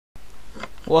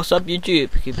What's up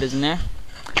YouTube, Cupid's in there,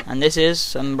 and this is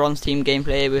some bronze team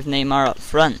gameplay with Neymar up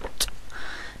front.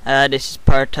 This is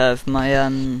part of my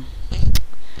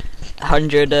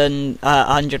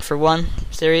 100 for 1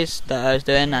 series that I was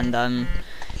doing, and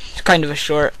it's kind of a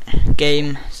short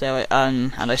game, so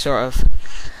and I sort of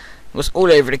was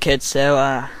all over the kids, so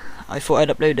I thought I'd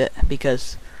upload it,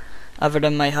 because other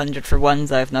than my 100 for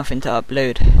 1s I have nothing to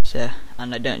upload, so,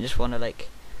 and I don't just want to, like,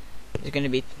 there's going to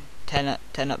be 10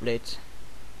 uploads.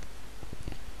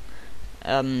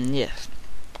 Yes.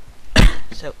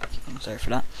 So I'm sorry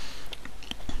for that,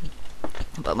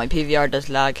 but my PVR does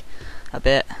lag a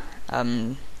bit.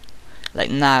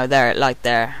 Like now, there it lagged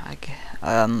there.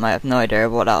 I have no idea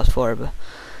what that was for, but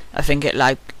I think it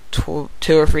lagged 2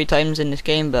 or 3 times in this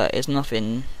game, but it's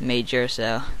nothing major,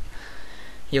 so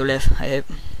you'll live, I hope.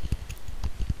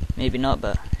 Maybe not,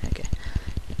 but okay.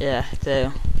 Yeah,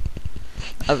 so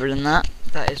other than that,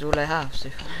 that is all I have.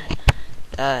 So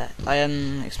I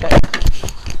am expecting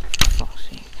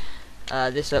I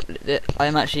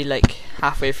am actually like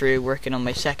halfway through working on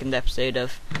my second episode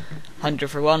of 100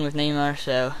 for 1 with Neymar,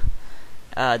 so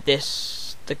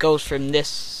the goals from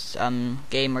this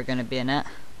game are going to be in it.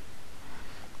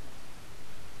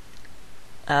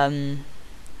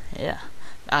 Yeah,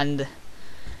 and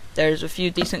there's a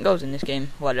few decent goals in this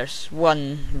game. Well, there's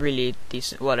one really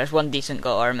decent. Well, there's one decent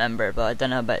goal I remember, but I don't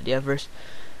know about the others.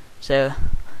 So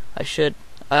I should.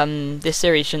 This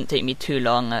series shouldn't take me too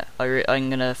long. I'm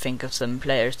gonna think of some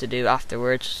players to do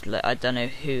afterwards. Like, I don't know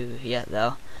who yet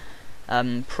though.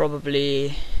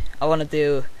 Probably I want to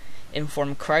do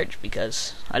inform Crouch,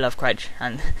 because I love Crouch,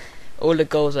 and all the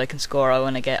goals I can score I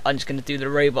want to get. I'm just gonna do the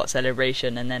robot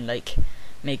celebration, and then like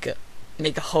make a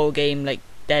whole game like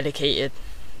dedicated.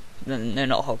 No,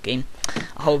 not a whole game.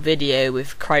 A whole video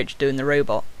with Crouch doing the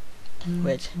robot,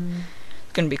 which is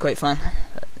gonna be quite fun.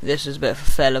 This is a bit of a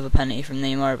fail of a penalty from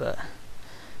Neymar, but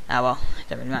well, it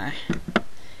doesn't really matter.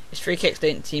 His free kicks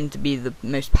don't seem to be the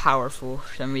most powerful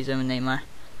for some reason with Neymar.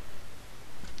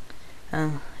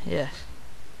 Yes.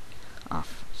 Oh,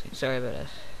 sorry about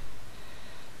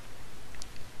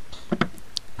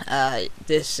this.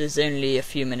 This is only a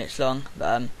few minutes long,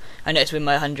 but I noticed with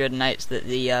my 100 nights that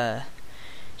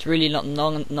it's really not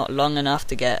long enough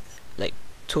to get like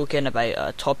talking about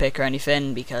a topic or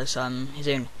anything, because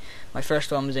my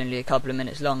first one was only a couple of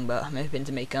minutes long, but I'm hoping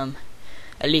to make at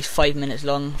least 5 minutes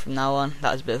long from now on.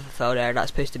 That was a bit of a fail there.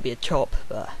 That's supposed to be a chop,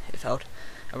 but it failed.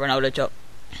 A Ronaldo chop.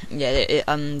 Yeah, the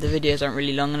videos aren't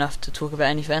really long enough to talk about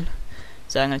anything,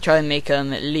 so I'm gonna try and make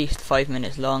them at least 5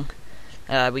 minutes long.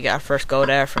 We get our first goal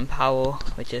there from Powell,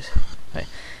 which is right.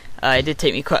 It did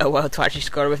take me quite a while to actually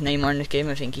score with Neymar in this game.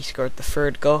 I think he scored the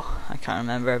 3rd goal. I can't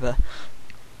remember, but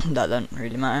that doesn't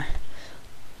really matter.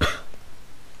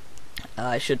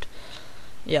 I should.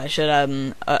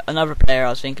 Another player I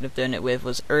was thinking of doing it with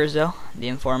was Ozil, the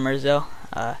informer Ozil,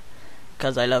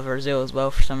 because I love Ozil as well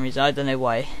for some reason. I don't know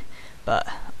why, but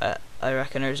I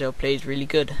reckon Ozil plays really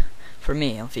good for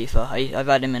me on FIFA. I've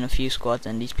had him in a few squads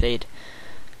and he's played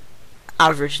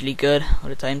averagely good all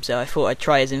the time, so I thought I'd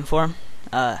try his inform.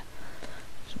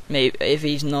 Maybe if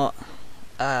he's not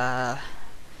as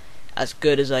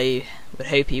good as I would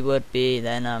hope he would be,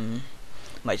 then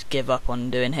might just give up on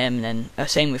doing him, and then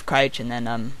same with Crouch, and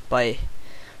then buy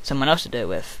someone else to do it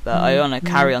with. But I want to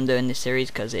carry on doing this series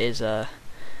because it is a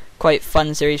quite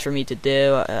fun series for me to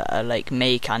do, like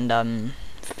make, and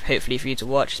hopefully for you to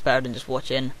watch. It's better than just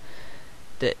watching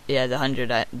the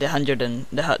 100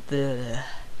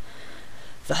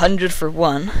 for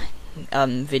 1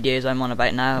 videos I'm on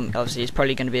about now. Obviously it's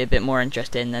probably going to be a bit more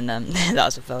interesting than that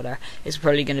was a fail there. It's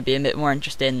probably going to be a bit more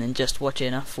interesting than just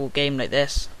watching a full game like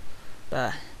this.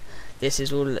 But this is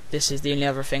the only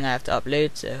other thing I have to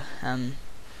upload. So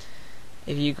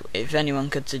if anyone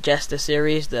could suggest a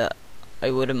series that I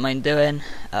wouldn't mind doing,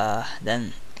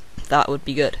 then that would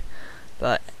be good.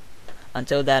 But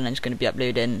until then, I'm just going to be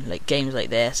uploading like games like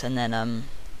this, and then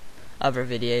other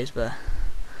videos, but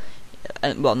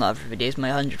well, not other videos, my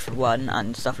 100 for 1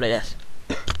 and stuff like this,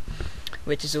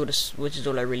 which is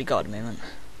all I really got at the moment.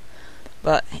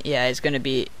 But yeah, it's going to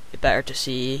be better to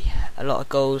see a lot of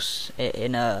goals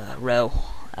in a row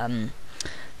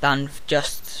than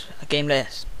just a game like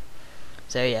this.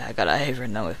 So yeah, I got that over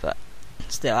and done with. But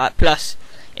still, plus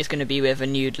it's going to be with a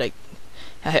new, like,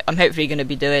 I'm hopefully going to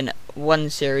be doing one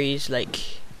series,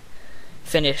 like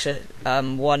finish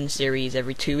one series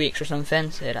every 2 weeks or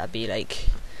something. So that'd be like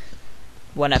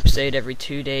one episode every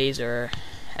 2 days, or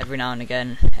every now and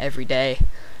again every day,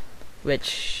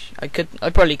 which I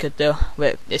probably could do,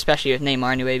 especially with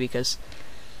Neymar anyway, because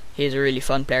he's a really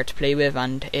fun player to play with,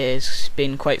 and it's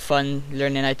been quite fun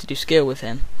learning how to do skill with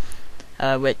him.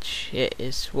 which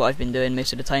is what I've been doing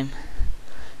most of the time,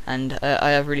 and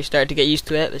I have really started to get used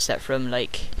to it, except from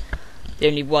like the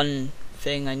only one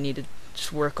thing I need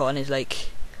to work on is like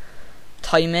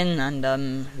timing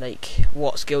and like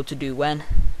what skill to do when,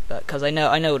 but because I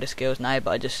know the skills now,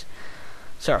 but I just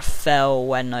sort of fell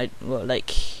when I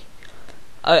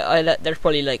there's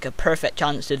probably like a perfect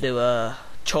chance to do a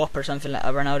chop or something, like a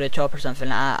Ronaldo chop or something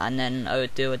like that, and then I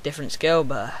would do a different skill,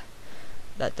 but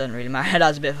that doesn't really matter.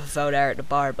 That's a bit of a foul there at the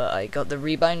bar, but I got the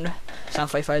rebound, Sam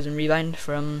 5000 rebound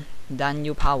from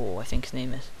Daniel Powell, I think his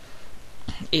name is.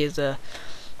 He's a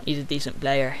decent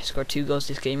player. He scored 2 goals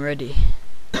this game already,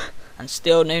 and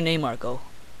still no Neymar goal.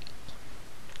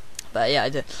 But yeah,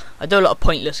 I do a lot of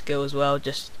pointless skill as well,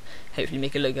 just hopefully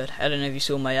make it look good. I don't know if you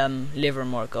saw my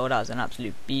Livermore goal. That was an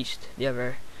absolute beast the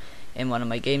other in one of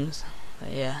my games.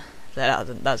 But yeah, that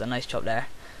was a nice chop there,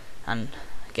 and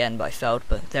again, but I failed.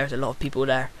 But there's a lot of people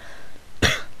there.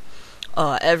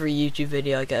 Every YouTube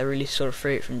video I get a really sore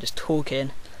throat from just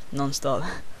talking non-stop.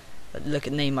 But look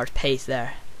at Neymar's pace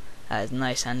there. That is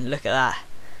nice, and look at that.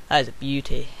 That is a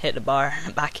beauty. Hit the bar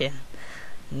and back in.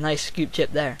 Nice scoop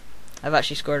chip there. I've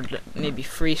actually scored maybe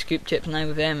 3 scoop chips now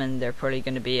with him, and they're probably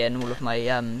going to be in all of my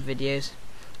videos,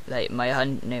 like my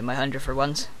 100 for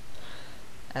ones.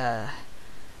 Oh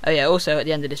yeah, also at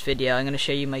the end of this video I'm going to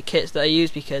show you my kits that I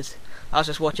use, because I was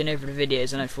just watching over the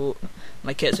videos and I thought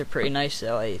my kits are pretty nice,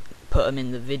 so I put them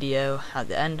in the video at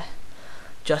the end,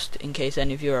 just in case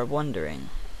any of you are wondering.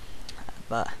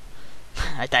 But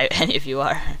I doubt any of you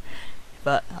are,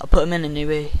 but I'll put them in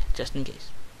anyway, just in case.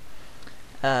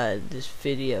 This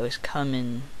video is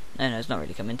coming, no, it's not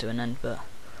really coming to an end, but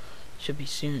should be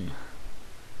soon.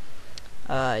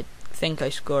 I think I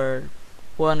scored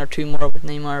 1 or 2 more with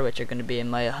Neymar, which are going to be in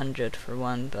my 100 for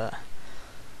 1, but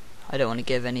I don't want to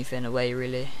give anything away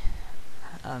really.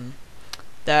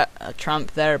 That a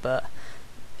tramp there, but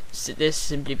this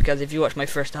simply because if you watch my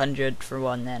first 100 for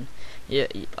 1, then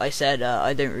I said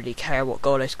I don't really care what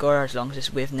goal I score as long as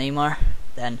it's with Neymar.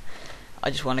 Then I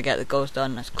just want to get the goals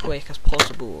done as quick as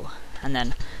possible, and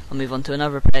then I'll move on to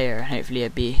another player, and hopefully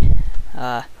it'll be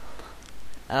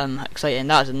exciting.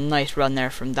 That was a nice run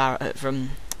there from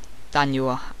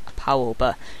Daniel Powell,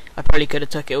 but I probably could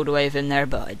have took it all the way with him there,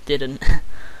 but I didn't.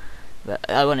 But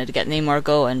I wanted to get Neymar a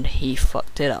goal, and he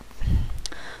fucked it up.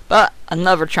 But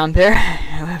another tramp here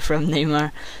from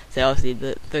Neymar. So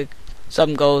obviously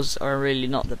some goals are really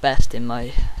not the best in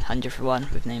my 100 for 1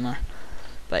 with Neymar.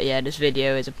 But yeah, this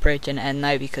video is approaching an end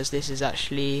now, because this is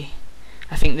actually,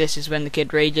 I think this is when the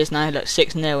kid rages now. Look,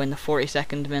 6-0 in the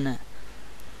 42nd minute.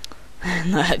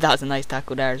 That was a nice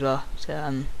tackle there as well.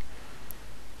 So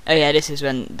oh yeah, this is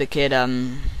when the kid I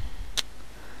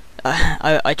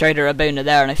tried a Rabona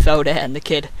there and I fouled it, and the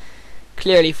kid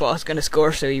clearly thought I was going to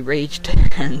score, so he raged,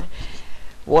 and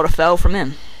what a foul from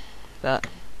him. But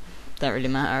don't really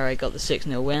matter, I got the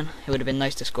 6-0 win. It would have been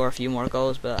nice to score a few more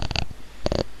goals, but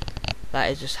that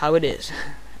is just how it is.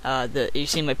 You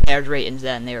see my players' ratings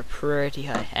then, they were pretty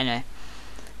high. Anyway,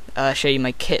 I'll show you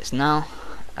my kits now.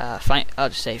 I'll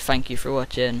just say thank you for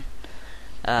watching.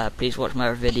 Please watch my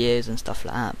other videos and stuff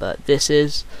like that. But this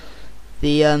is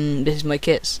this is my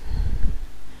kits.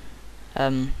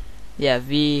 Yeah,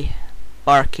 V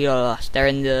Arqueolas. They're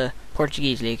in the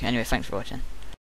Portuguese league. Anyway, thanks for watching.